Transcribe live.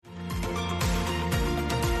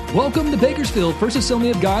Welcome to Bakersfield First Assembly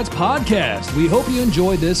of God's podcast. We hope you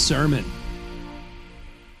enjoy this sermon.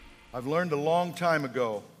 I've learned a long time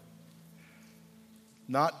ago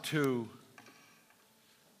not to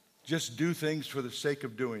just do things for the sake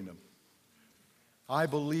of doing them. I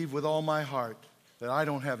believe with all my heart that I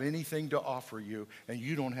don't have anything to offer you, and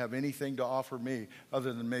you don't have anything to offer me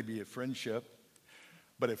other than maybe a friendship.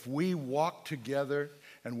 But if we walk together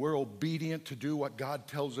and we're obedient to do what God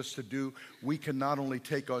tells us to do, we can not only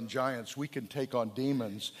take on giants, we can take on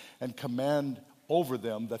demons and command over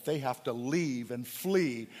them that they have to leave and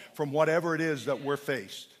flee from whatever it is that we're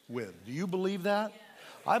faced with. Do you believe that?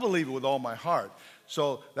 I believe it with all my heart.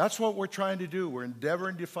 So that's what we're trying to do. We're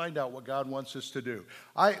endeavoring to find out what God wants us to do.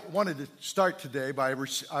 I wanted to start today by,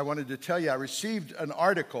 I wanted to tell you I received an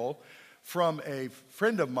article from a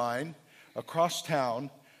friend of mine across town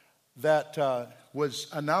that was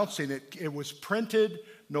announcing it. It was printed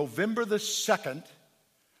November the 2nd,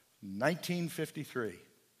 1953.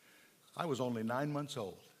 I was only 9 months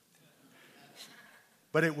old.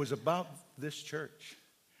 But it was about this church.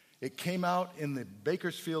 It came out in the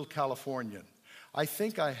Bakersfield, Californian. I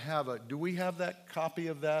think I have do we have that copy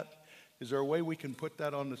of that? Is there a way we can put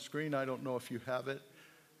that on the screen? I don't know if you have it.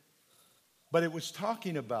 But it was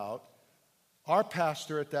talking about, our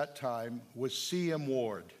pastor at that time was C.M.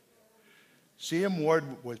 Ward. C.M. Ward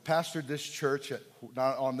pastored this church,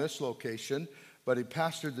 not on this location, but he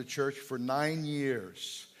pastored the church for 9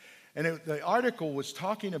 years. And the article was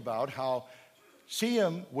talking about how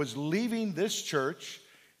C.M. was leaving this church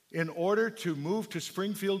in order to move to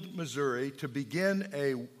Springfield, Missouri, to begin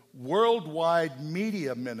a worldwide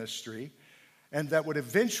media ministry, and that would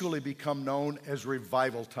eventually become known as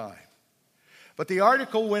Revival Time. But the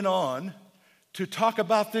article went on to talk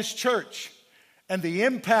about this church and the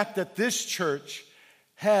impact that this church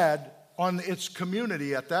had on its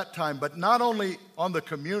community at that time, but not only on the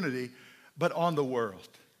community, but on the world.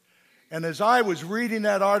 And as I was reading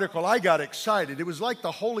that article, I got excited. It was like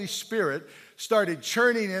the Holy Spirit started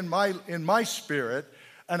churning in my spirit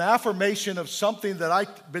an affirmation of something that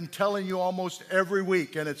I've been telling you almost every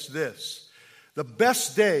week, and it's this. The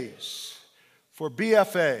best days for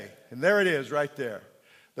BFA, and there it is right there.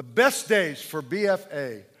 The best days for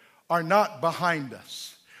BFA are not behind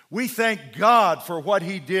us. We thank God for what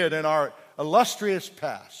He did in our illustrious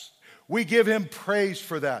past. We give Him praise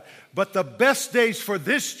for that. But the best days for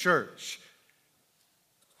this church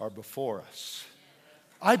are before us.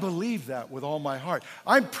 I believe that with all my heart.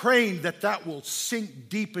 I'm praying that that will sink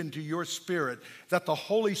deep into your spirit, that the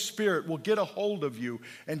Holy Spirit will get a hold of you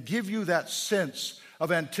and give you that sense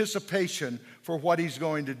of anticipation for what He's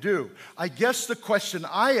going to do. I guess the question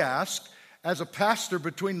I ask as a pastor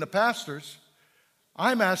between the pastors,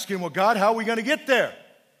 I'm asking, well, God, how are we going to get there?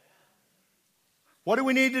 What do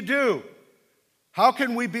we need to do? How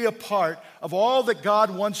can we be a part of all that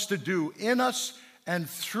God wants to do in us and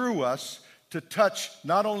through us to touch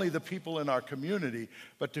not only the people in our community,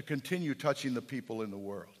 but to continue touching the people in the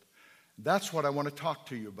world? That's what I want to talk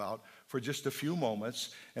to you about for just a few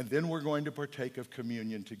moments, and then we're going to partake of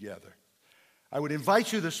communion together. I would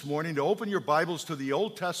invite you this morning to open your Bibles to the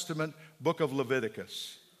Old Testament book of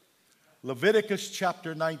Leviticus. Leviticus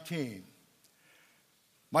chapter 19.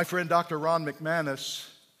 My friend Dr. Ron McManus,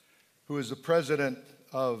 who is the president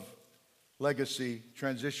of Legacy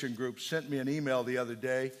Transition Group, sent me an email the other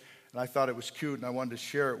day, and I thought it was cute, and I wanted to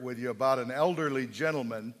share it with you, about an elderly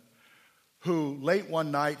gentleman who late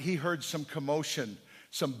one night he heard some commotion,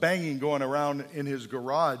 some banging going around in his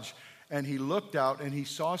garage, and he looked out and he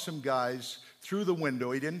saw some guys through the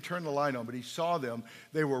window. He didn't turn the light on, but he saw them.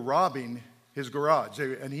 They were robbing his garage,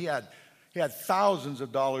 and he had thousands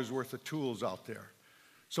of dollars worth of tools out there.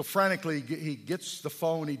 So frantically, he gets the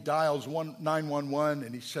phone, he dials 911,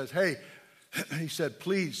 and he says, hey, he said,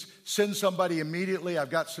 please send somebody immediately. I've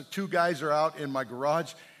got two guys are out in my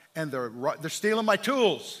garage, and they're stealing my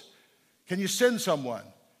tools. Can you send someone?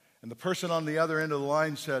 And the person on the other end of the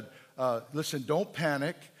line said, listen, don't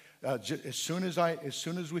panic. As soon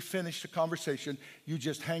as we finish the conversation, you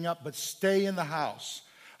just hang up, but stay in the house.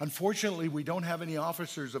 Unfortunately, we don't have any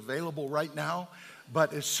officers available right now,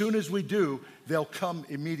 but as soon as we do, they'll come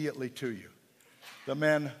immediately to you.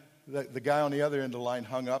 The guy on the other end of the line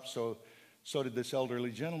hung up, so did this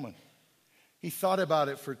elderly gentleman. He thought about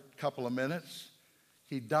it for a couple of minutes.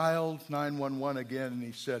 He dialed 911 again, and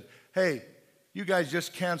he said, hey, you guys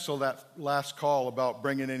just cancel that last call about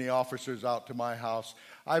bringing any officers out to my house.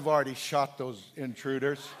 I've already shot those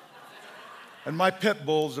intruders. And my pit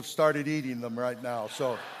bulls have started eating them right now,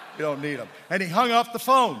 so you don't need them. And he hung up the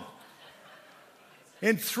phone.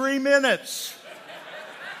 In 3 minutes,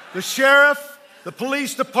 the sheriff The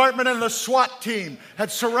police department and the SWAT team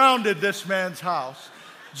had surrounded this man's house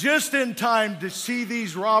just in time to see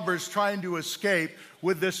these robbers trying to escape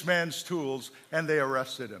with this man's tools, and they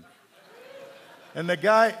arrested him. And the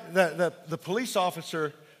guy, the police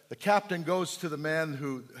officer, the captain goes to the man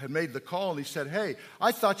who had made the call, and he said, "Hey,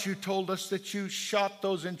 I thought you told us that you shot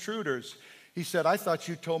those intruders." He said, "I thought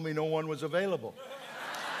you told me no one was available."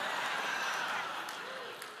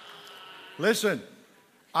 Listen,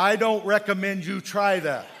 I don't recommend you try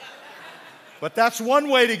that. But that's one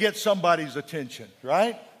way to get somebody's attention,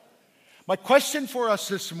 right? My question for us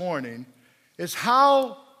this morning is,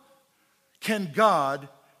 how can God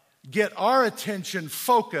get our attention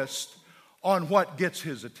focused on what gets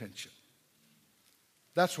his attention?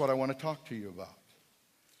 That's what I want to talk to you about.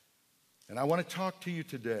 And I want to talk to you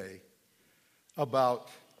today about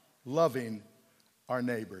loving our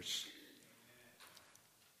neighbors.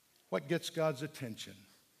 What gets God's attention?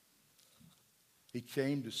 He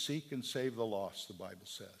came to seek and save the lost, the Bible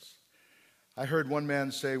says. I heard one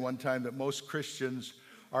man say one time that most Christians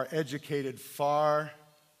are educated far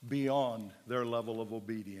beyond their level of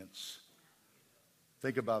obedience.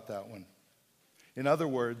 Think about that one. In other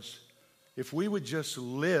words, if we would just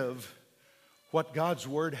live what God's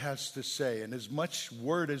Word has to say, and as much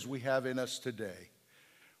Word as we have in us today,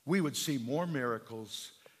 we would see more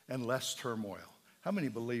miracles and less turmoil. How many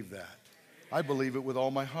believe that? I believe it with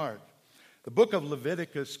all my heart. The book of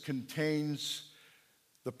Leviticus contains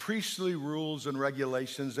the priestly rules and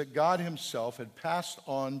regulations that God himself had passed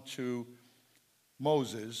on to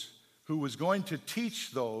Moses, who was going to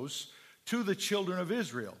teach those to the children of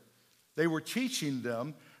Israel. They were teaching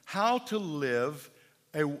them how to live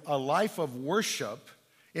a life of worship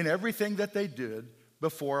in everything that they did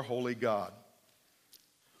before a holy God.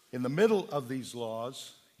 In the middle of these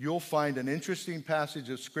laws, you'll find an interesting passage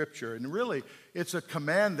of Scripture. And really, it's a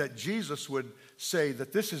command that Jesus would say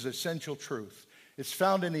that this is essential truth. It's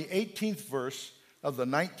found in the 18th verse of the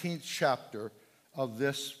 19th chapter of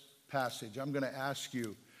this passage. I'm going to ask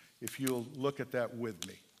you if you'll look at that with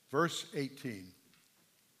me. Verse 18.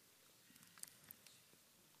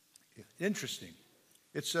 Interesting.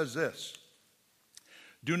 It says this: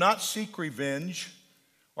 "Do not seek revenge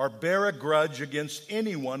or bear a grudge against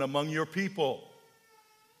anyone among your people,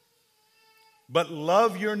 but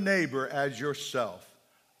love your neighbor as yourself.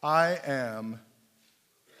 I am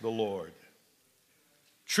the Lord."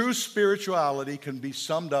 True spirituality can be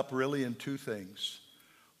summed up really in two things: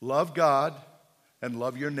 love God and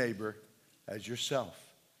love your neighbor as yourself.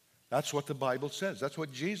 That's what the Bible says. That's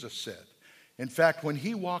what Jesus said. In fact, when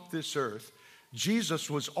he walked this earth, Jesus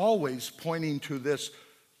was always pointing to this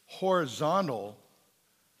horizontal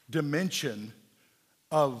dimension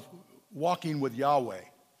of walking with Yahweh.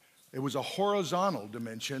 It was a horizontal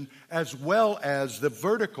dimension as well as the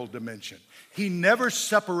vertical dimension. He never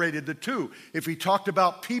separated the two. If he talked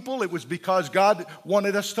about people, it was because God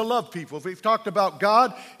wanted us to love people. If he talked about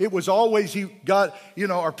God, it was always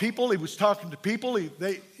our people. He was talking to people.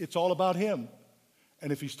 It's all about him.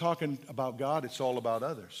 And if he's talking about God, it's all about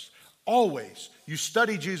others. Always. You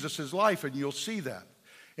study Jesus' life and you'll see that.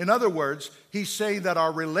 In other words, he's saying that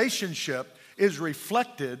our relationship is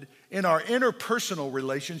reflected in our interpersonal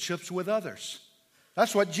relationships with others.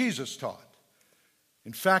 That's what Jesus taught.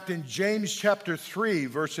 In fact, in James chapter 3,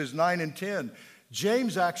 verses 9 and 10,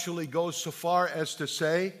 James actually goes so far as to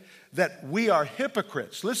say that we are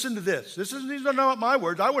hypocrites. Listen to this. These are not my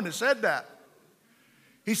words. I wouldn't have said that.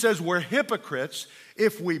 He says we're hypocrites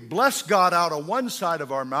if we bless God out of one side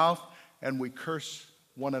of our mouth and we curse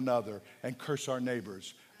one another and curse our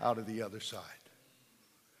neighbors out of the other side.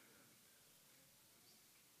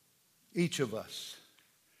 Each of us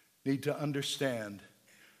need to understand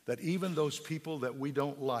that even those people that we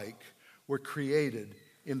don't like were created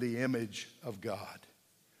in the image of God.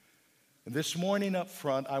 And this morning up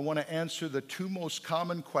front, I want to answer the two most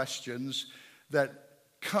common questions that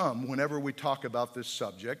come whenever we talk about this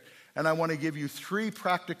subject. And I want to give you 3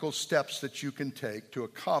 practical steps that you can take to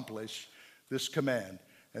accomplish this command.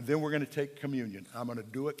 And then we're going to take communion. I'm going to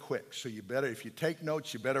do it quick. So you better, if you take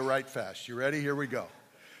notes, you better write fast. You ready? Here we go.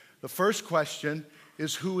 The first question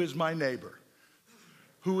is, who is my neighbor?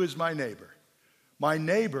 Who is my neighbor? My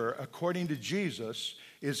neighbor, according to Jesus,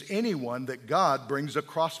 is anyone that God brings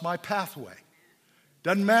across my pathway.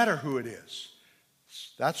 Doesn't matter who it is.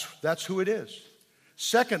 That's who it is.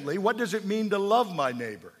 Secondly, what does it mean to love my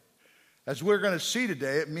neighbor? As we're going to see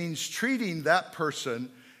today, it means treating that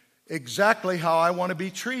person exactly how I want to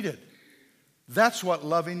be treated. That's what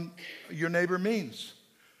loving your neighbor means.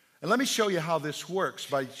 And let me show you how this works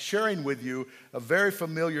by sharing with you a very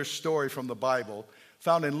familiar story from the Bible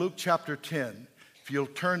found in Luke chapter 10. If you'll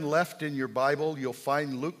turn left in your Bible, you'll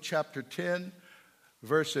find Luke chapter 10,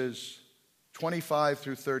 verses 25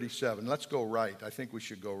 through 37. Let's go right. I think we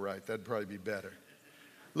should go right. That'd probably be better.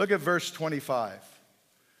 Look at verse 25.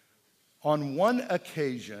 On one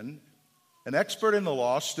occasion, an expert in the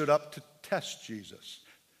law stood up to test Jesus.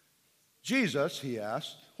 Jesus, he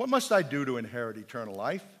asked, what must I do to inherit eternal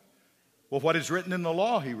life? Well, what is written in the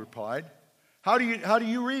law, he replied. How do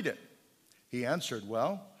you read it? He answered,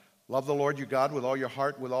 well, love the Lord your God with all your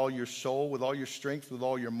heart, with all your soul, with all your strength, with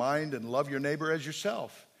all your mind, and love your neighbor as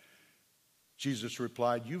yourself. Jesus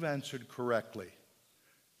replied, you've answered correctly.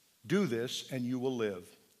 Do this and you will live.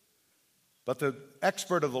 But the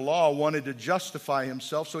expert of the law wanted to justify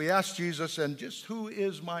himself, so he asked Jesus, and just who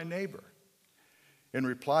is my neighbor? In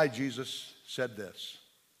reply, Jesus said this.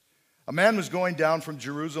 A man was going down from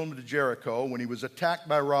Jerusalem to Jericho when he was attacked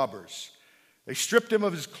by robbers. They stripped him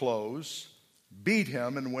of his clothes, beat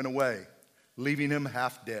him, and went away, leaving him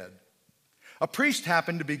half dead. A priest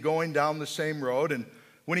happened to be going down the same road, and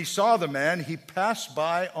when he saw the man, he passed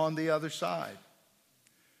by on the other side.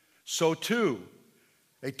 So too,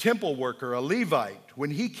 a temple worker, a Levite,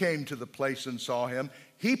 when he came to the place and saw him,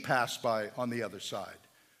 he passed by on the other side.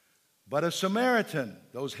 But a Samaritan,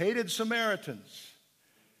 those hated Samaritans,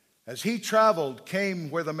 as he traveled,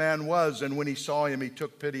 came where the man was, and when he saw him, he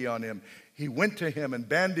took pity on him. He went to him and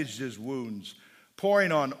bandaged his wounds,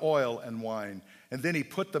 pouring on oil and wine. And then he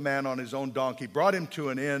put the man on his own donkey, brought him to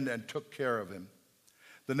an inn, and took care of him.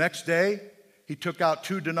 The next day, he took out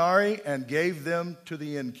 2 denarii and gave them to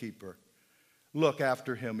the innkeeper. Look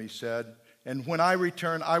after him, he said, and when I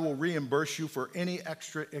return, I will reimburse you for any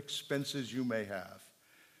extra expenses you may have.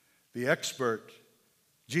 The expert,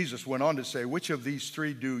 Jesus, went on to say, which of these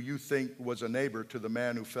 3 do you think was a neighbor to the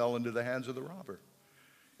man who fell into the hands of the robber?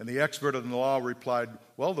 And the expert of the law replied,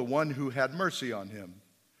 well, the one who had mercy on him.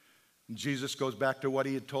 And Jesus goes back to what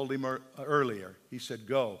he had told him earlier. He said,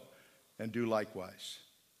 go and do likewise.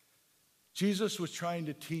 Jesus was trying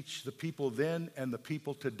to teach the people then and the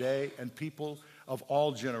people today and people of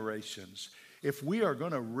all generations. If we are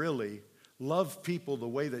going to really love people the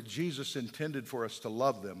way that Jesus intended for us to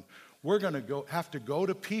love them, we're going to have to go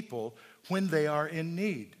to people when they are in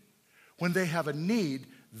need. When they have a need,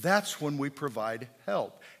 that's when we provide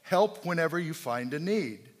help. Help whenever you find a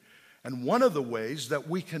need. And one of the ways that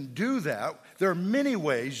we can do that, there are many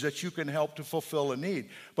ways that you can help to fulfill a need.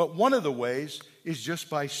 But one of the ways is just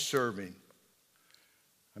by serving.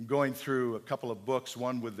 I'm going through a couple of books,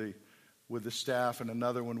 one with the staff and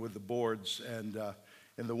another one with the boards. And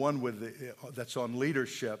the one that's on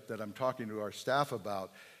leadership that I'm talking to our staff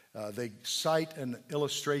about, they cite an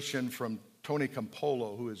illustration from Tony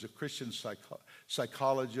Campolo, who is a Christian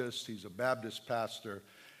psychologist. He's a Baptist pastor.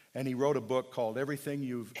 And he wrote a book called Everything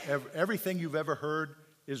You've Ever Heard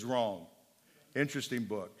is Wrong. Interesting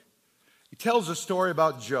book. He tells a story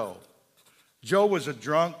about Joe. Joe was a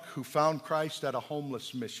drunk who found Christ at a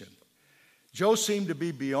homeless mission. Joe seemed to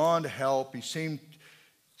be beyond help. He seemed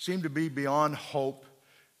to be beyond hope.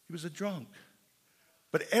 He was a drunk.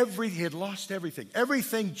 But he had lost everything.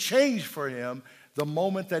 Everything changed for him the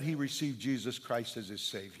moment that he received Jesus Christ as his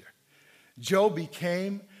Savior. Joe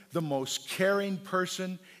became the most caring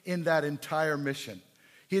person in that entire mission.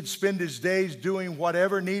 He'd spend his days doing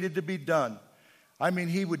whatever needed to be done. I mean,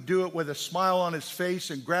 he would do it with a smile on his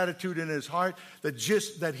face and gratitude in his heart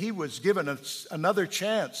that he was given another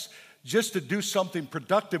chance just to do something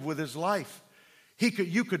productive with his life.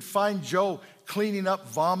 You could find Joe cleaning up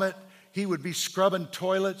vomit. He would be scrubbing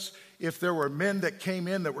toilets. If there were men that came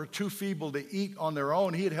in that were too feeble to eat on their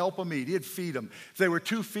own, he'd help them eat. He'd feed them. If they were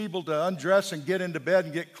too feeble to undress and get into bed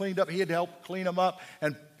and get cleaned up, he'd help clean them up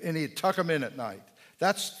and he'd tuck them in at night.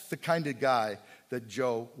 That's the kind of guy that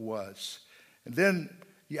Joe was. And then,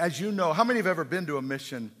 as you know, how many have ever been to a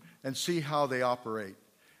mission and see how they operate?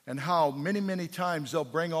 And how many, many times they'll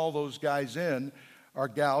bring all those guys in, or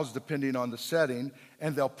gals, depending on the setting,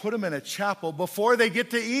 and they'll put them in a chapel before they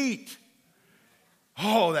get to eat.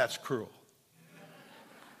 Oh, that's cruel.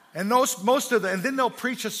 And and then they'll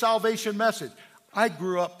preach a salvation message. I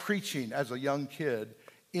grew up preaching as a young kid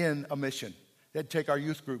in a mission. They'd take our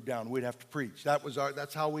youth group down. We'd have to preach.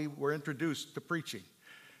 That's how we were introduced to preaching.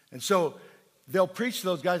 And so they'll preach to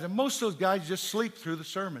those guys, and most of those guys just sleep through the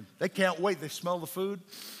sermon. They can't wait. They smell the food,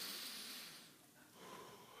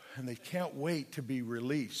 and they can't wait to be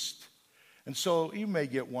released. And so you may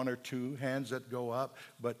get 1 or 2 hands that go up,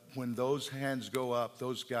 but when those hands go up,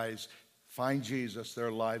 those guys find Jesus,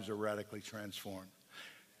 their lives are radically transformed.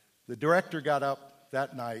 The director got up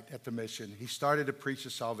that night at the mission. He started to preach a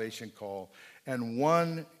salvation call, and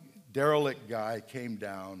one derelict guy came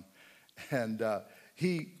down, and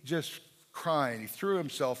he just crying. He threw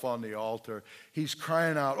himself on the altar. He's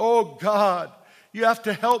crying out, "Oh, God, you have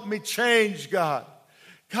to help me change, God.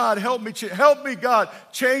 God, help me, help me, God.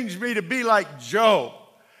 Change me to be like Joe.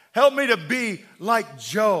 Help me to be like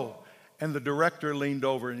Joe." And the director leaned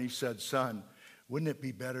over and he said, "Son, wouldn't it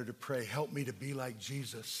be better to pray, help me to be like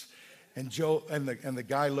Jesus?" And Joe and the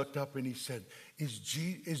guy looked up and he said, Is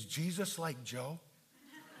Jesus like Joe?"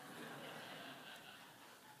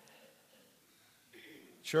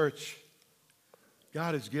 Church,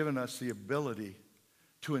 God has given us the ability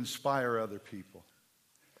to inspire other people.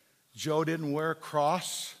 Joe didn't wear a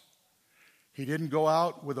cross. He didn't go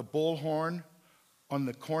out with a bullhorn on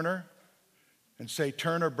the corner and say,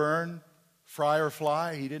 "Turn or burn, fry or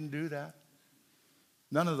fly." He didn't do that.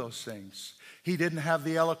 None of those things. He didn't have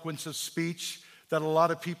the eloquence of speech that a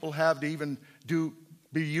lot of people have to even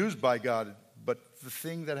be used by God. But the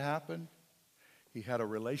thing that happened, he had a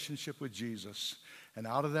relationship with Jesus. And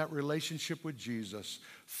out of that relationship with Jesus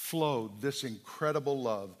flowed this incredible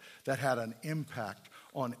love that had an impact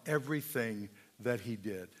on everything that he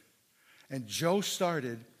did. And Joe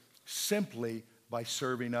started simply by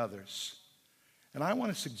serving others. And I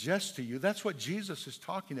want to suggest to you that's what Jesus is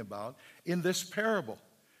talking about in this parable.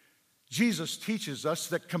 Jesus teaches us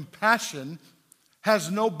that compassion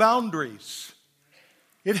has no boundaries.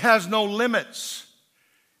 It has no limits.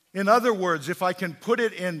 In other words, if I can put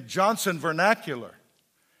it in Johnson vernacular,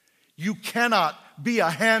 you cannot be a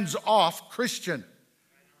hands-off Christian,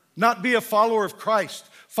 not be a follower of Christ.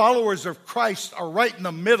 Followers of Christ are right in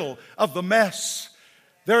the middle of the mess.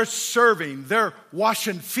 They're serving, they're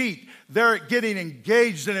washing feet, they're getting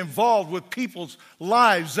engaged and involved with people's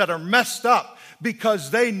lives that are messed up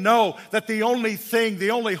because they know that the only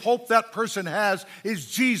hope that person has is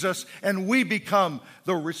Jesus, and we become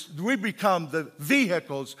the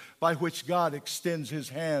vehicles by which God extends his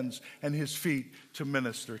hands and his feet to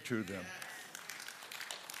minister to them.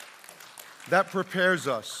 That prepares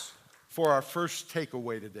us for our first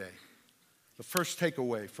takeaway today. The first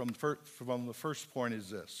takeaway from the first point is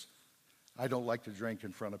this. I don't like to drink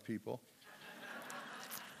in front of people.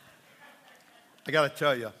 I got to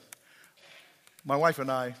tell you, my wife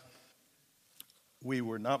and I, we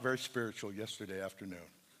were not very spiritual yesterday afternoon.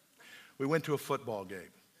 We went to a football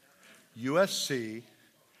game. USC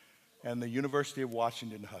and the University of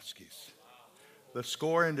Washington Huskies. The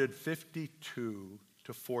score ended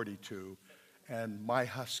 52-42, and my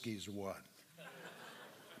Huskies won.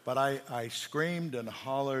 But I screamed and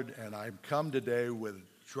hollered, and I've come today with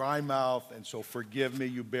dry mouth, and so forgive me,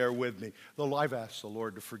 you bear with me. Though I've asked the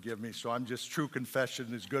Lord to forgive me, so I'm just true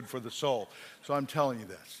confession is good for the soul. So I'm telling you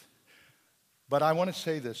this. But I want to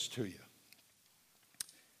say this to you.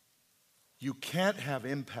 You can't have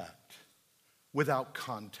impact without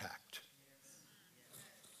contact.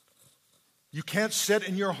 You can't sit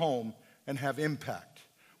in your home and have impact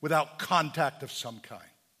without contact of some kind.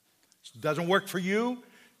 It doesn't work for you.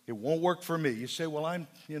 It won't work for me. You say, "Well, I'm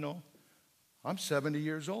 70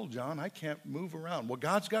 years old, John. I can't move around." Well,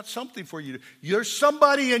 God's got something for you. There's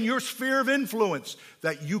somebody in your sphere of influence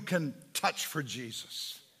that you can touch for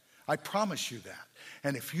Jesus. I promise you that.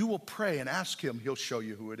 And if you will pray and ask him, he'll show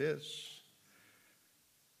you who it is.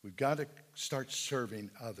 We've got to start serving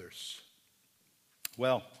others.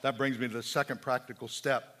 Well, that brings me to the second practical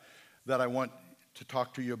step that I want to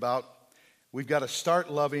talk to you about. We've got to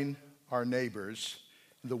start loving our neighbors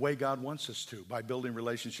the way God wants us to, by building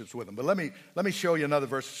relationships with them. But let me show you another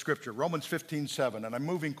verse of Scripture, Romans 15:7, and I'm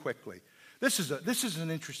moving quickly. This is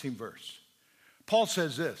an interesting verse. Paul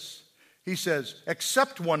says this. He says,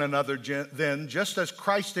 "Accept one another then, just as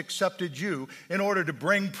Christ accepted you, in order to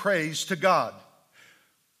bring praise to God."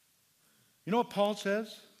 You know what Paul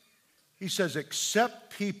says? He says,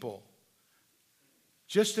 accept people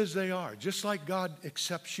just as they are, just like God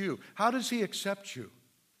accepts you. How does he accept you?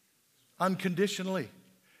 Unconditionally.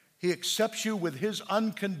 He accepts you with his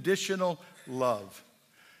unconditional love.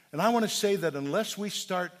 And I want to say that unless we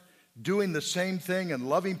start doing the same thing and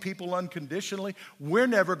loving people unconditionally, we're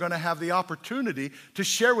never going to have the opportunity to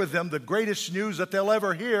share with them the greatest news that they'll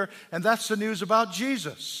ever hear, and that's the news about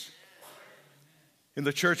Jesus. In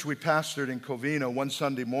the church we pastored in Covina one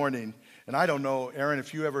Sunday morning, and I don't know, Aaron,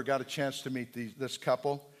 if you ever got a chance to meet this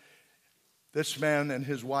couple. This man and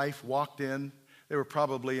his wife walked in. They were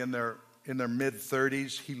probably in their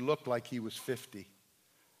mid-30s. He looked like he was 50.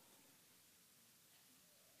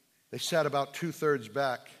 They sat about 2/3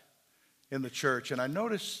 back in the church, and I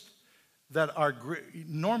noticed that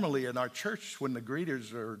normally in our church, when the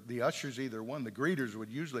greeters or the ushers, either one, the greeters would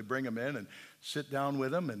usually bring them in and sit down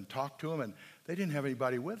with them and talk to them, and they didn't have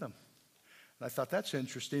anybody with them. And I thought, that's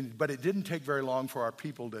interesting, but it didn't take very long for our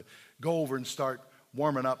people to go over and start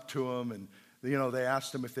warming up to them, and they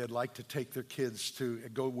asked them if they'd like to take their kids to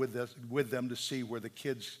go with them to see where the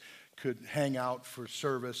kids could hang out for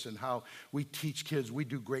service and how we teach kids. We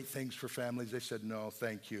do great things for families. They said, no,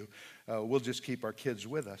 thank you. We'll just keep our kids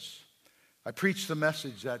with us. I preached the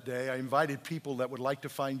message that day. I invited people that would like to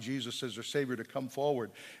find Jesus as their Savior to come forward,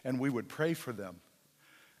 and we would pray for them.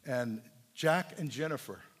 And Jack and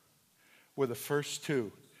Jennifer were the first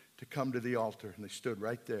two to come to the altar, and they stood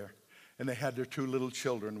right there, and they had their two little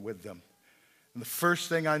children with them. And the first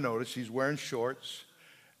thing I noticed, he's wearing shorts,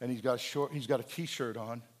 and he's got a T-shirt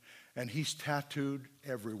on, and he's tattooed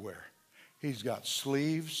everywhere. He's got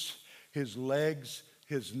sleeves, his legs,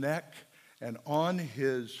 his neck, and on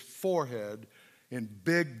his forehead, in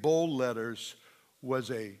big, bold letters, was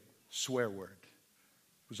a swear word.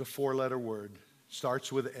 It was a 4-letter word.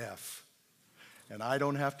 Starts with F. And I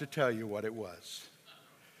don't have to tell you what it was.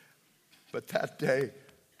 But that day,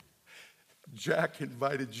 Jack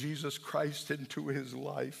invited Jesus Christ into his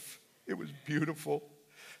life. It was beautiful.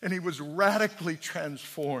 And he was radically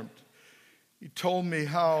transformed. He told me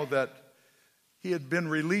how that he had been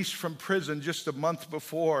released from prison just a month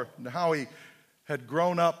before, and how he had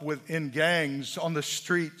grown up in gangs on the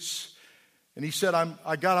streets. And he said,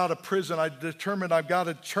 I got out of prison. I determined I've got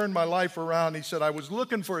to turn my life around. He said, I was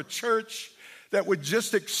looking for a church that would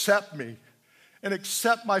just accept me and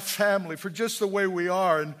accept my family for just the way we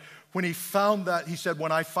are. And when he found that, he said,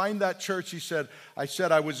 when I find that church, I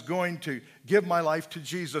said I was going to give my life to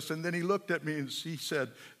Jesus. And then he looked at me and he said,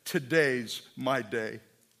 today's my day.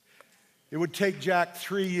 It would take Jack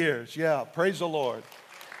 3 years. Yeah, praise the Lord.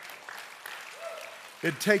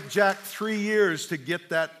 It'd take Jack 3 years to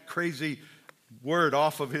get that crazy word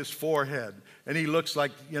off of his forehead. And he looks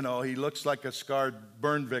like a scarred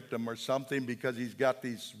burn victim or something, because he's got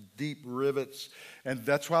these deep rivets. And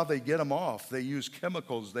that's how they get them off. They use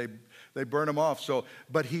chemicals. They burn them off.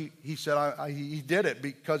 But he said he did it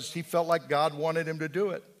because he felt like God wanted him to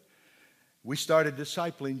do it. We started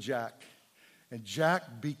discipling Jack. And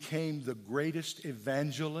Jack became the greatest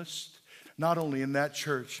evangelist, not only in that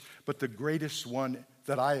church, but the greatest one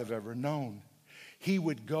that I have ever known. He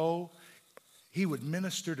would go, he would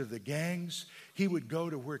minister to the gangs. He would go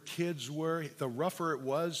to where kids were. The rougher it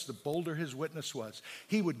was, the bolder his witness was.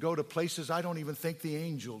 He would go to places I don't even think the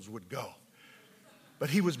angels would go.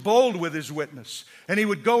 But he was bold with his witness. And he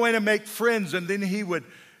would go in and make friends, and then he would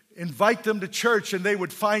invite them to church, and they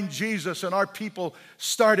would find Jesus, and our people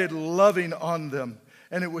started loving on them.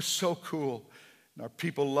 And it was so cool. And our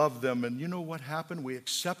people loved them. And you know what happened? We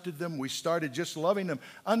accepted them. We started just loving them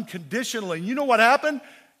unconditionally. And you know what happened?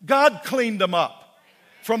 God cleaned them up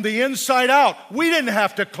from the inside out. We didn't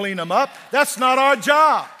have to clean them up. That's not our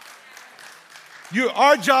job.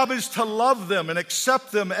 Our job is to love them and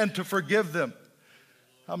accept them and to forgive them.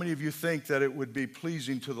 How many of you think that it would be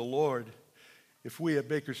pleasing to the Lord if we at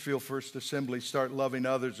Bakersfield First Assembly start loving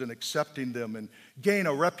others and accepting them and gain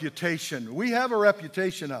a reputation? We have a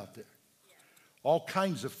reputation out there. All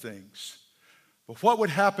kinds of things. But what would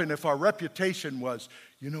happen if our reputation was,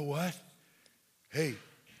 you know what? Hey,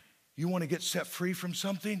 you want to get set free from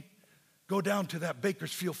something? Go down to that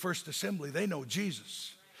Bakersfield First Assembly. They know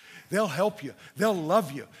Jesus. They'll help you. They'll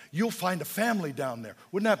love you. You'll find a family down there.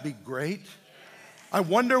 Wouldn't that be great? I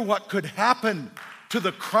wonder what could happen to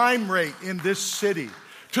the crime rate in this city,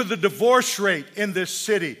 to the divorce rate in this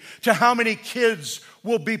city, to how many kids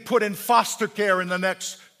will be put in foster care in the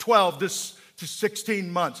next 12 to 16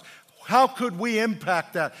 months. How could we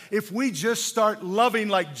impact that if we just start loving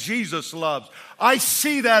like Jesus loves? I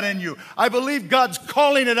see that in you. I believe God's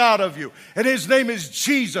calling it out of you. And His name is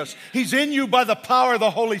Jesus. He's in you by the power of the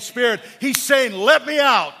Holy Spirit. He's saying, let me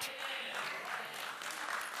out.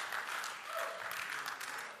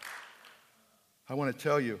 I want to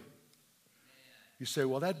tell you, you say,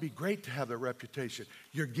 well, that'd be great to have that reputation.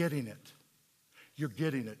 You're getting it. You're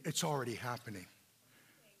getting it. It's already happening.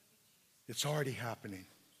 It's already happening.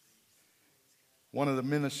 One of the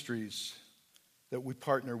ministries that we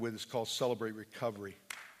partner with is called Celebrate Recovery.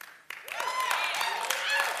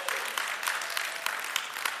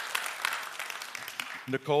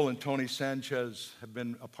 Nicole and Tony Sanchez have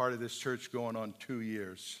been a part of this church going on 2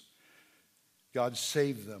 years. God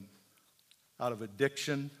saved them out of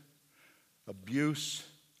addiction, abuse,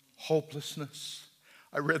 hopelessness.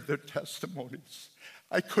 I read their testimonies.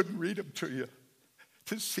 I couldn't read them to you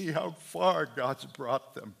to see how far God's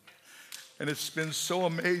brought them. And it's been so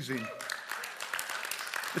amazing.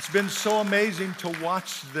 It's been so amazing to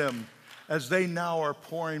watch them as they now are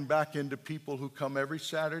pouring back into people who come every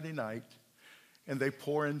Saturday night and they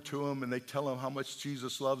pour into them and they tell them how much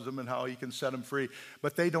Jesus loves them and how he can set them free.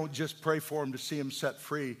 But they don't just pray for them to see them set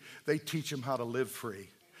free. They teach them how to live free.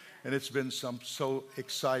 And it's been so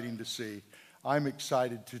exciting to see. I'm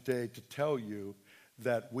excited today to tell you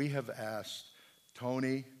that we have asked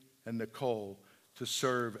Tony and Nicole to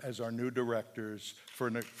serve as our new directors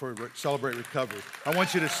for Celebrate Recovery. I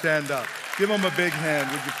want you to stand up. Give them a big hand,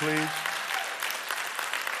 would you please?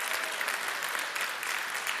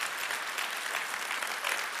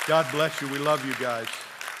 God bless you. We love you guys.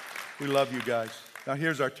 We love you guys. Now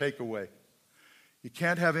here's our takeaway. You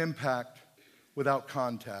can't have impact without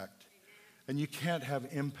contact. And you can't have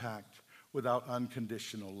impact without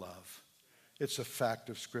unconditional love. It's a fact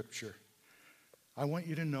of Scripture. I want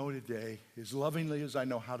you to know today, as lovingly as I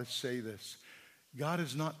know how to say this, God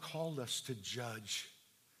has not called us to judge.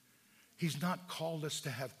 He's not called us to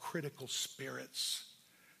have critical spirits.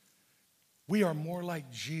 We are more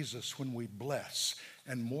like Jesus when we bless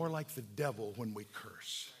and more like the devil when we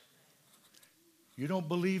curse. You don't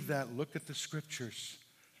believe that? Look at the Scriptures.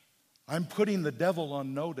 I'm putting the devil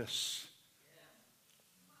on notice.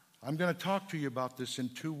 I'm going to talk to you about this in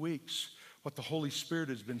 2 weeks, what the Holy Spirit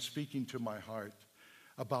has been speaking to my heart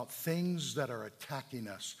about things that are attacking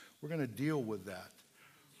us. We're going to deal with that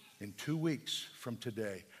in 2 weeks from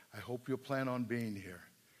today. I hope you'll plan on being here.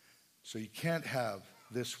 So you can't have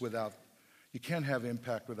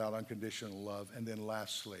impact without unconditional love. And then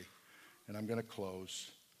lastly, and I'm going to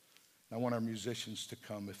close, I want our musicians to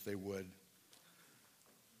come if they would.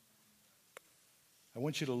 I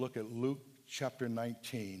want you to look at Luke chapter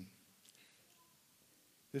 19.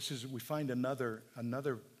 We find another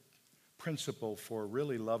principle for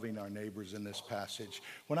really loving our neighbors in this passage.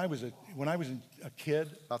 When I was a kid,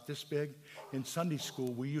 about this big, in Sunday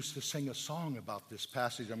school, we used to sing a song about this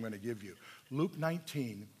passage I'm going to give you. Luke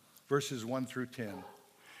 19, verses 1 through 10.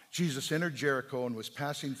 Jesus entered Jericho and was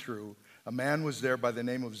passing through. A man was there by the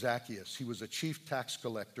name of Zacchaeus. He was a chief tax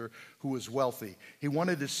collector who was wealthy. He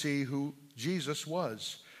wanted to see who Jesus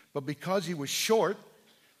was, but because he was short,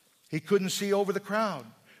 he couldn't see over the crowd.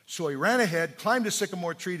 So he ran ahead, climbed a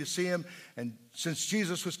sycamore tree to see him, and since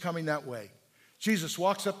Jesus was coming that way, Jesus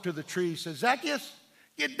walks up to the tree. He says, Zacchaeus,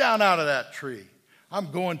 get down out of that tree.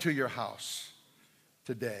 I'm going to your house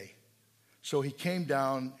today. So he came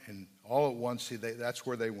down, and all at once, that's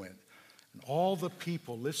where they went. And all the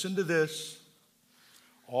people, listen to this,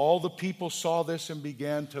 all the people saw this and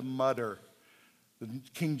began to mutter. The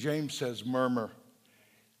King James says, murmur.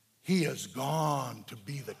 He has gone to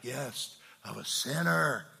be the guest of a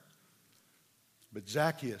sinner. But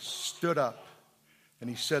Zacchaeus stood up and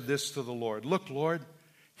he said this to the Lord. Look, Lord,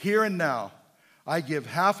 here and now I give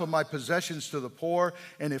half of my possessions to the poor,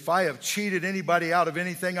 and if I have cheated anybody out of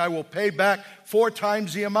anything, I will pay back 4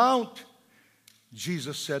 times the amount.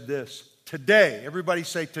 Jesus said this, today, everybody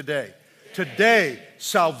say today. Today,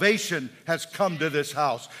 salvation has come to this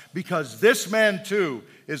house because this man too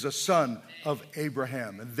is a son of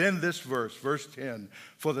Abraham. And then this verse 10,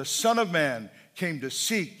 for the Son of Man came to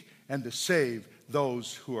seek and to save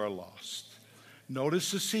those who are lost.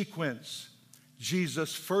 Notice the sequence.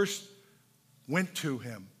 Jesus first went to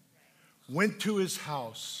him, went to his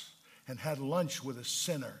house, and had lunch with a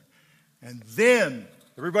sinner. And then,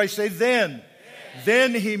 everybody say then.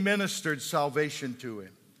 Then he ministered salvation to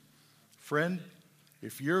him. Friend,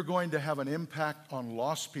 if you're going to have an impact on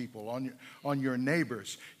lost people, on your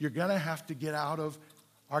neighbors, you're going to have to get out of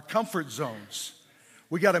our comfort zones.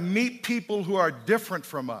 We got to meet people who are different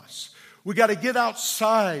from us. We got to get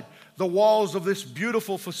outside the walls of this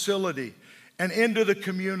beautiful facility and into the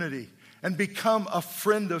community and become a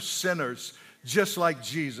friend of sinners just like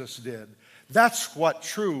Jesus did. That's what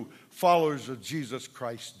true followers of Jesus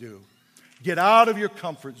Christ do. Get out of your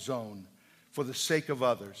comfort zone for the sake of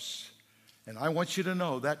others. And I want you to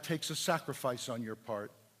know that takes a sacrifice on your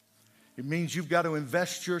part. It means you've got to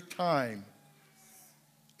invest your time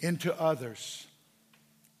into others.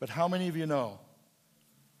 But how many of you know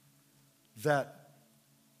that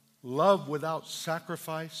love without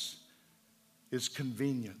sacrifice is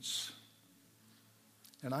convenience?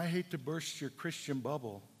 And I hate to burst your Christian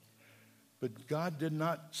bubble, but God did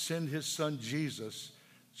not send his son Jesus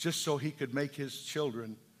just so he could make his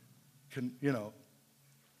children,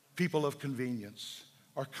 people of convenience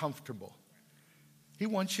or comfortable. He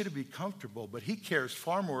wants you to be comfortable, but he cares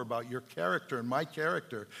far more about your character and my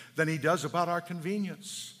character than he does about our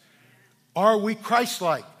convenience. Are we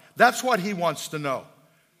Christ-like? That's what he wants to know.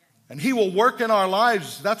 And he will work in our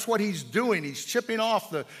lives. That's what he's doing. He's chipping off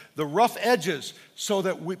the rough edges so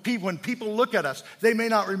that when people look at us, they may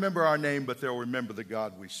not remember our name, but they'll remember the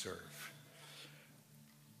God we serve.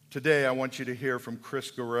 Today, I want you to hear from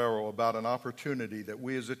Chris Guerrero about an opportunity that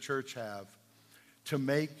we as a church have to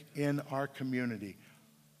make in our community.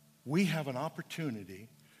 We have an opportunity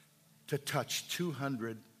to touch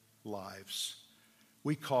 200 lives.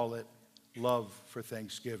 We call it Love for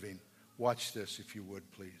Thanksgiving. Watch this if you would,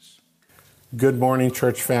 please. Good morning,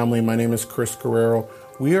 church family. My name is Chris Guerrero.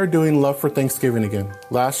 We are doing Love for Thanksgiving again.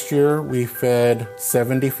 Last year, we fed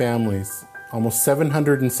 70 families. Almost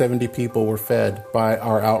 770 people were fed by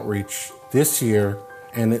our outreach this year,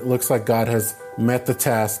 and it looks like God has met the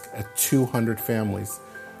task at 200 families.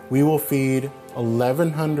 We will feed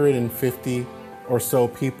 1,150 or so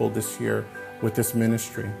people this year with this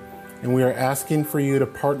ministry, and we are asking for you to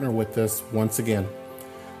partner with us once again.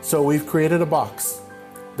 So we've created a box.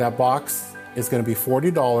 That box is going to be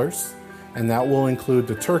 $40, and that will include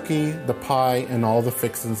the turkey, the pie, and all the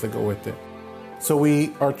fixings that go with it. So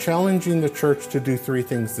we are challenging the church to do three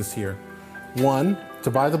things this year. One, to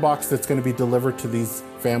buy the box that's going to be delivered to these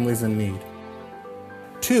families in need.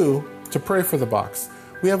 Two, to pray for the box.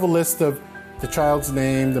 We have a list of the child's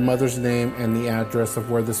name, the mother's name, and the address of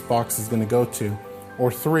where this box is going to go to.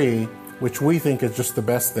 Or three, which we think is just the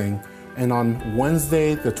best thing, and on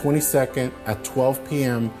Wednesday the 22nd at 12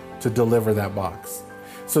 p.m. to deliver that box.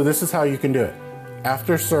 So this is how you can do it.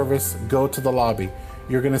 After service, go to the lobby.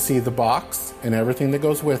 You're going to see the box and everything that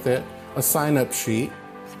goes with it, a sign-up sheet,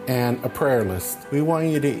 and a prayer list. We want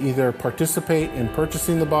you to either participate in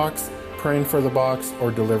purchasing the box, praying for the box,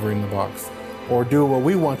 or delivering the box. Or do what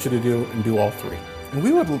we want you to do and do all three. And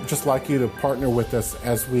we would just like you to partner with us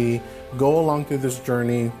as we go along through this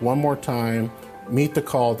journey one more time, meet the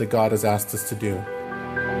call that God has asked us to do. Isn't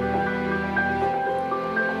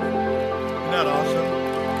that awesome?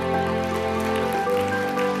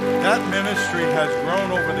 That ministry has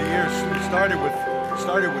grown over the years. We started with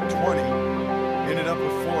 20, ended up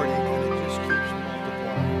with 40, and it just keeps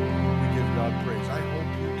multiplying. We give God praise. I hope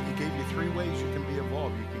He gave you three ways you can be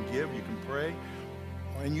involved. You can give, you can pray,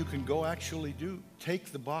 and you can go actually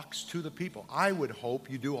take the box to the people. I would hope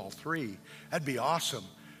you do all three. That'd be awesome.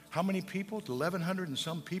 How many people? 1,100 and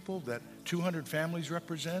some people that 200 families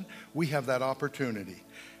represent? We have that opportunity.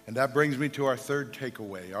 And that brings me to our third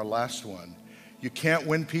takeaway, our last one. You can't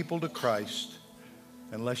win people to Christ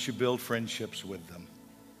unless you build friendships with them.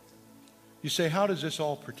 You say, how does this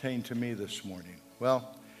all pertain to me this morning?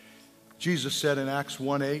 Well, Jesus said in Acts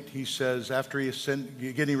 1:8, He says, after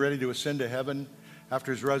getting ready to ascend to heaven,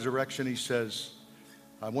 after His resurrection, He says,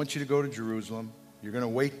 I want you to go to Jerusalem. You're going to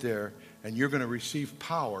wait there, and you're going to receive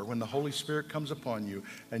power when the Holy Spirit comes upon you,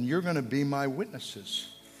 and you're going to be my witnesses.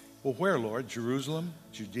 Well, where, Lord? Jerusalem,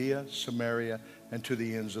 Judea, Samaria, and to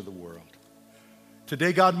the ends of the world.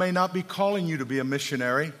 Today, God may not be calling you to be a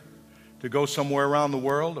missionary, to go somewhere around the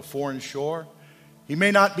world, a foreign shore. He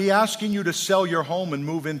may not be asking you to sell your home and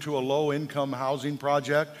move into a low-income housing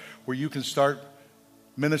project where you can start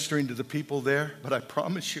ministering to the people there. But I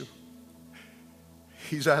promise you,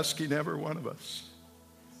 He's asking every one of us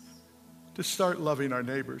to start loving our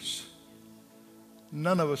neighbors.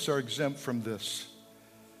 None of us are exempt from this.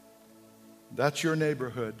 That's your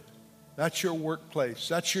neighborhood. That's your workplace.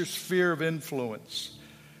 That's your sphere of influence.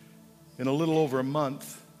 In a little over a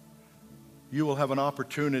month, you will have an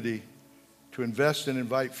opportunity to invest and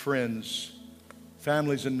invite friends,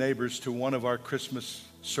 families, and neighbors to one of our Christmas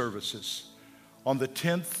services. On the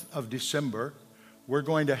 10th of December, we're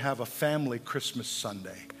going to have a family Christmas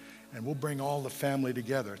Sunday, and we'll bring all the family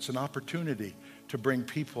together. It's an opportunity to bring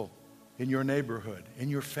people in your neighborhood, in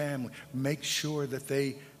your family. Make sure that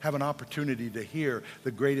they have an opportunity to hear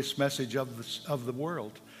the greatest message of the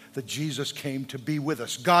world, that Jesus came to be with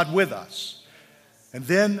us, God with us. And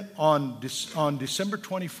then on December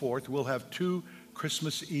 24th, we'll have two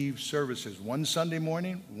Christmas Eve services, one Sunday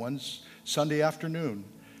morning, one Sunday afternoon.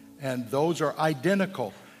 And those are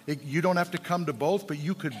identical. You don't have to come to both, but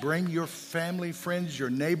you could bring your family, friends,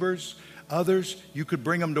 your neighbors, others. You could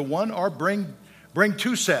bring them to one or bring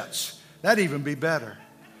two sets. That'd even be better.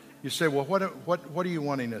 You say, well, what are you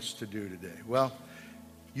wanting us to do today? Well,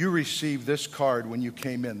 you received this card when you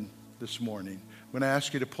came in this morning. I'm going to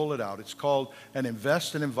ask you to pull it out. It's called an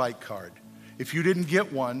Invest and Invite card. If you didn't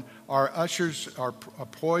get one, our ushers are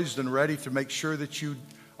poised and ready to make sure that you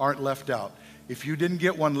aren't left out. If you didn't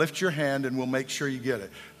get one, lift your hand and we'll make sure you get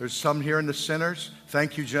it. There's some here in the centers.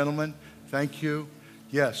 Thank you, gentlemen. Thank you.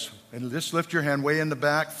 Yes, and just lift your hand way in the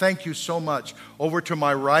back. Thank you so much. Over to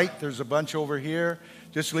my right, there's a bunch over here.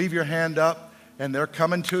 Just leave your hand up, and they're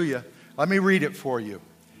coming to you. Let me read it for you.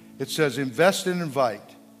 It says, invest and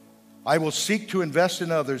invite. I will seek to invest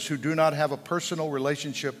in others who do not have a personal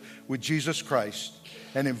relationship with Jesus Christ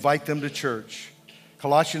and invite them to church.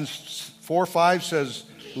 Colossians 4:5 says,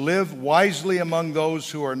 Live wisely among those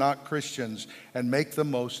who are not Christians and make the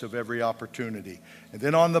most of every opportunity. And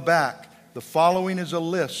then on the back, the following is a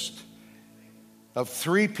list of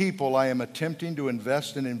 3 people I am attempting to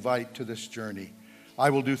invest and invite to this journey. I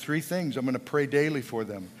will do 3 things. I'm going to pray daily for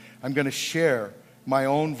them. I'm going to share my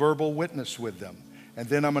own verbal witness with them. And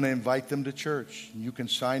then I'm going to invite them to church. You can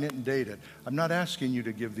sign it and date it. I'm not asking you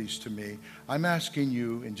to give these to me. I'm asking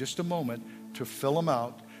you in just a moment to fill them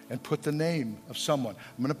out and put the name of someone.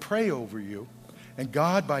 I'm going to pray over you. And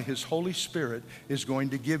God, by His Holy Spirit, is going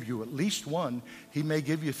to give you at least one. He may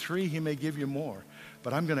give you 3. He may give you more.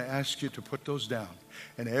 But I'm going to ask you to put those down.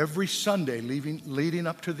 And every Sunday leading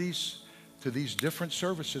up to these different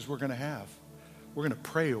services we're going to have, we're going to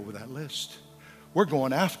pray over that list. We're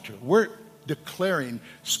going after. We're declaring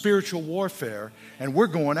spiritual warfare, and we're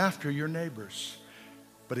going after your neighbors.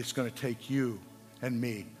 But it's going to take you and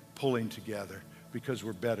me pulling together because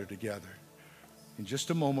we're better together. In just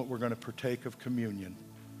a moment, we're going to partake of communion.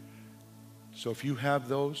 So if you have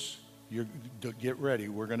those, get ready.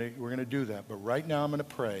 We're going to do that. But right now, I'm going to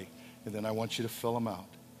pray, and then I want you to fill them out.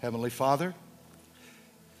 Heavenly Father,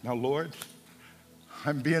 now, Lord,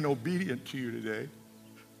 I'm being obedient to you today.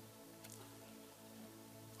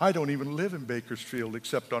 I don't even live in Bakersfield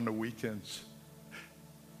except on the weekends.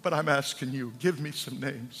 But I'm asking you, give me some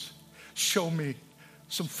names. Show me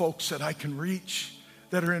some folks that I can reach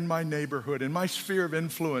that are in my neighborhood, in my sphere of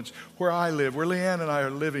influence, where I live, where Leanne and I are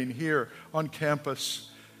living here on campus.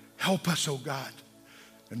 Help us, oh God.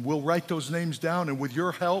 And we'll write those names down, and with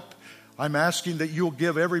your help, I'm asking that you'll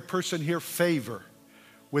give every person here favor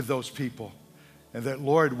with those people. And that,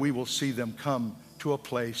 Lord, we will see them come to a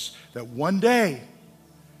place that one day,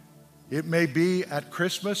 it may be at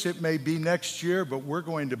Christmas, it may be next year, but we're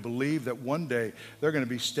going to believe that one day they're going to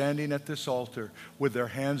be standing at this altar with their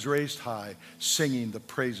hands raised high, singing the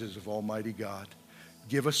praises of Almighty God.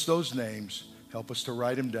 Give us those names. Help us to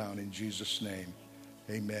write them down in Jesus' name.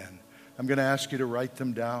 Amen. I'm going to ask you to write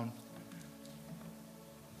them down.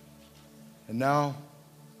 And now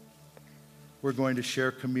we're going to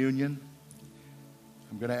share communion.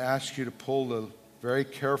 I'm going to ask you to pull very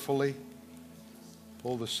carefully,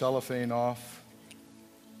 pull the cellophane off,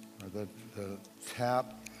 or the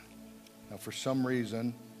tap. Now, for some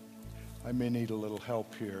reason, I may need a little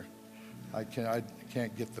help here. I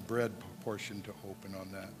can't get the bread portion to open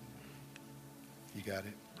on that. You got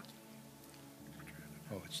it?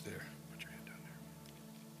 Oh, it's there. Put your hand down there.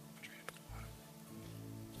 Put your hand at the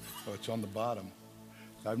bottom. Oh, it's on the bottom.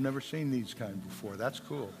 I've never seen these kind before. That's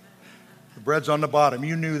cool. The bread's on the bottom.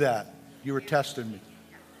 You knew that. You were testing me.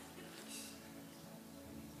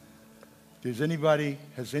 Has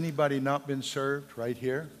anybody not been served right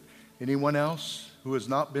here? Anyone else who has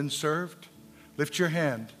not been served? Lift your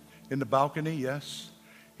hand. In the balcony, yes.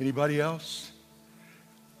 Anybody else?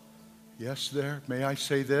 Yes, there. May I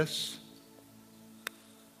say this?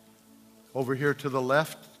 Over here to the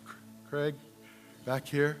left, Craig, back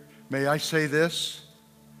here. May I say this?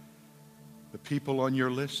 The people on your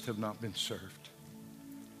list have not been served.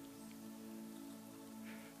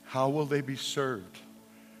 How will they be served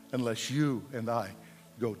unless you and I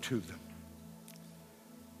go to them?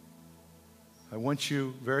 I want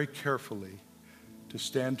you very carefully to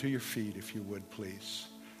stand to your feet, if you would, please,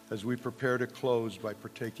 as we prepare to close by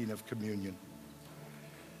partaking of communion.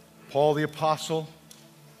 Paul the Apostle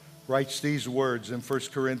writes these words in 1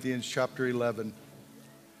 Corinthians chapter 11.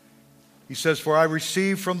 He says, "For I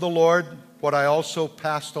received from the Lord what I also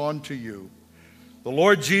passed on to you. The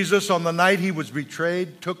Lord Jesus, on the night he was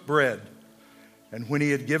betrayed, took bread, and when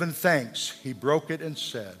he had given thanks, he broke it and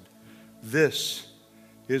said, 'This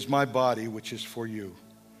is my body, which is for you.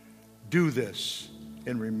 Do this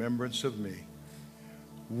in remembrance of me.'"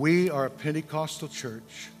 We are a Pentecostal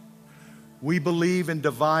church. We believe in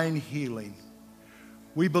divine healing.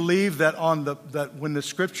 We believe that that when the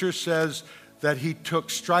Scripture says that he took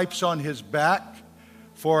stripes on his back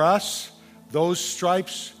for us, those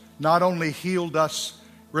stripes not only healed us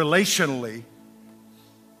relationally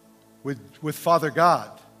with Father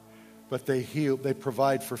God, but they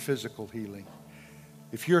provide for physical healing.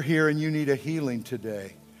 If you're here and you need a healing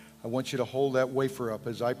today, I want you to hold that wafer up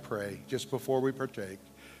as I pray just before we partake.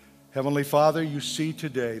 Heavenly Father, you see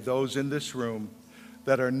today those in this room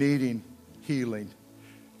that are needing healing.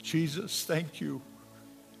 Jesus, thank you.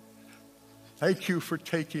 Thank you for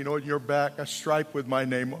taking on your back a stripe with my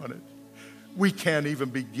name on it. We can't even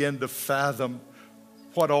begin to fathom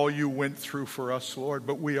what all you went through for us, Lord,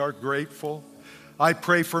 but we are grateful. I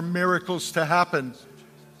pray for miracles to happen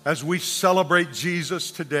as we celebrate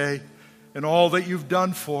Jesus today and all that you've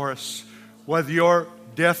done for us, with your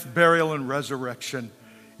death, burial, and resurrection.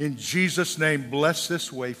 In Jesus' name, bless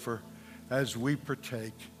this wafer as we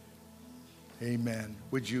partake. Amen.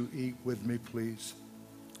 Would you eat with me, please?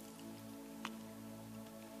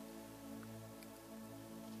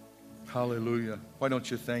 Hallelujah. Why don't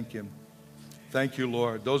you thank Him? Thank you,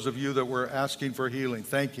 Lord. Those of you that were asking for healing,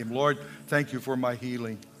 thank Him. Lord, thank you for my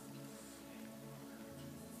healing.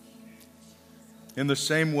 In the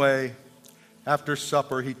same way, after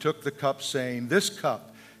supper, He took the cup, saying, "This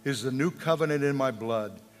cup is the new covenant in my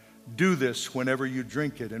blood. Do this whenever you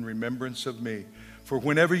drink it in remembrance of me. For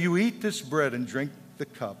whenever you eat this bread and drink the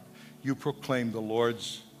cup, you proclaim the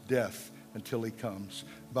Lord's death until He comes."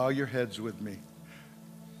 Bow your heads with me.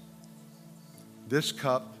 This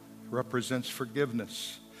cup represents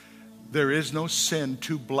forgiveness. There is no sin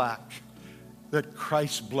too black that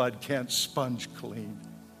Christ's blood can't sponge clean.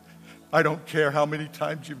 I don't care how many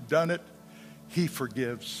times you've done it, He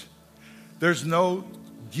forgives. There's no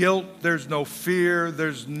guilt, there's no fear,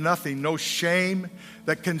 there's nothing, no shame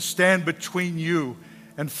that can stand between you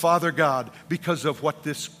and Father God because of what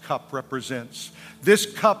this cup represents. This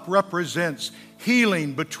cup represents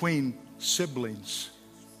healing between siblings.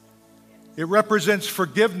 It represents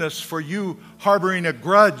forgiveness for you harboring a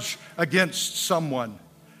grudge against someone.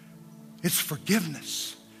 It's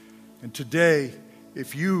forgiveness. And today,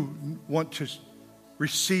 if you want to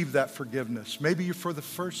receive that forgiveness, maybe you're for the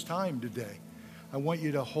first time today, I want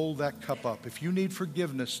you to hold that cup up. If you need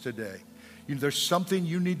forgiveness today, there's something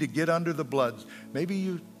you need to get under the blood.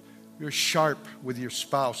 Maybe you're sharp with your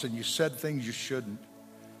spouse and you said things you shouldn't.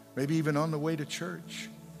 Maybe even on the way to church.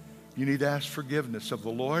 You need to ask forgiveness of the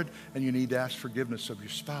Lord, and you need to ask forgiveness of your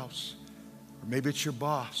spouse. Or maybe it's your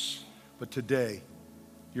boss. But today,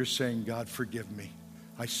 you're saying, "God, forgive me.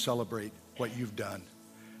 I celebrate what you've done."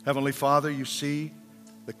 Heavenly Father, you see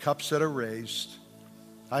the cups that are raised.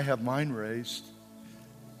 I have mine raised.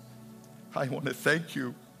 I want to thank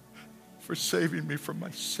you for saving me from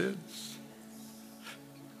my sins.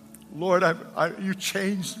 Lord, you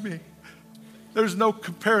changed me. There's no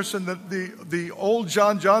comparison that the old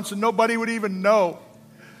John Johnson, nobody would even know.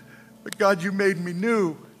 But God, you made me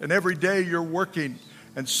new. And every day you're working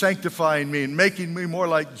and sanctifying me and making me more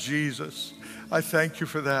like Jesus. I thank you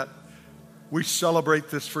for that. We celebrate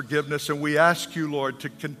this forgiveness and we ask you, Lord, to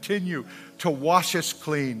continue to wash us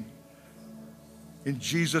clean. In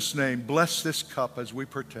Jesus' name, bless this cup as we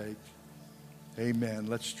partake. Amen.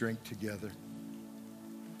 Let's drink together.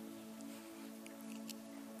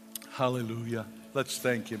 Hallelujah. Let's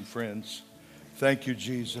thank Him, friends. Thank you,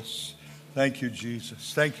 Jesus. Thank you,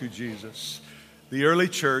 Jesus. Thank you, Jesus. The early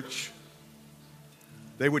church,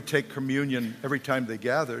 they would take communion every time they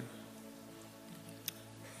gathered.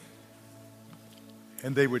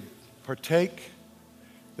 And they would partake,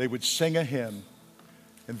 they would sing a hymn,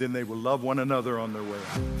 and then they would love one another on their way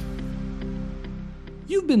out.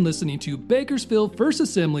 You've been listening to Bakersfield First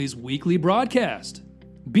Assembly's weekly broadcast.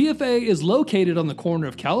 BFA is located on the corner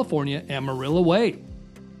of California and Marilla Way.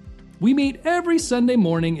 We meet every Sunday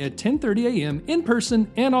morning at 10:30 a.m. in person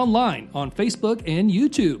and online on Facebook and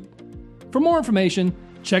YouTube. For more information,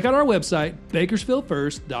 check out our website,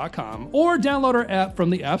 bakersfieldfirst.com, or download our app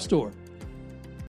from the App Store.